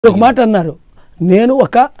ఒక మాట అన్నారు, నేను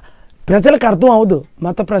ఒక ప్రజలకు అర్థం అవదు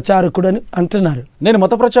మత ప్రచారకుడు అని అంటున్నారు. నేను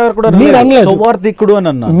మత ప్రచారకుడు సువార్థికుడు అని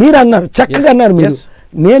అన్నాను. మీరు అన్నారు, చక్కగా అన్నారు మీరు.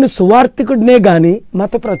 నేను సువార్థికుడినే గాని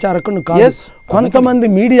మత ప్రచారకుడిని కాదు. కొంతమంది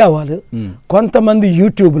మీడియా వాళ్ళు, కొంతమంది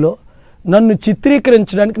యూట్యూబ్లో నన్ను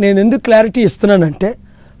చిత్రీకరించడానికి నేను ఎందుకు క్లారిటీ ఇస్తున్నానంటే,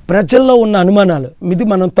 ప్రజల్లో ఉన్న అనుమానాలు. ఇది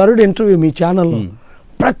మనం థర్డ్ ఇంటర్వ్యూ మీ ఛానల్లో.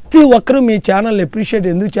 ప్రతి ఒక్కరూ మీ ఛానల్ అప్రిషియేట్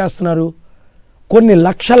ఎందుకు చేస్తున్నారు? కొన్ని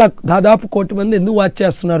లక్షల, దాదాపు 1 కోటి మంది ఎందుకు వాచ్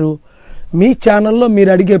చేస్తున్నారు? మీ ఛానల్లో మీరు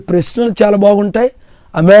అడిగే ప్రశ్నలు చాలా బాగుంటాయి.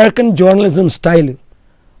 అమెరికన్ జర్నలిజం స్టైల్,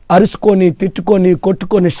 అరుచుకొని తిట్టుకొని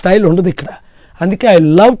కొట్టుకొని స్టైల్ ఉండదు ఇక్కడ. అందుకే I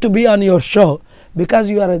love to be on your show because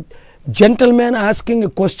you are a gentleman asking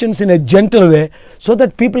questions in a gentle way so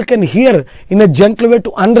that people can hear in a gentle way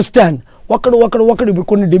to understand. ఒకడు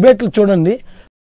కొన్ని డిబేట్లు చూడండి,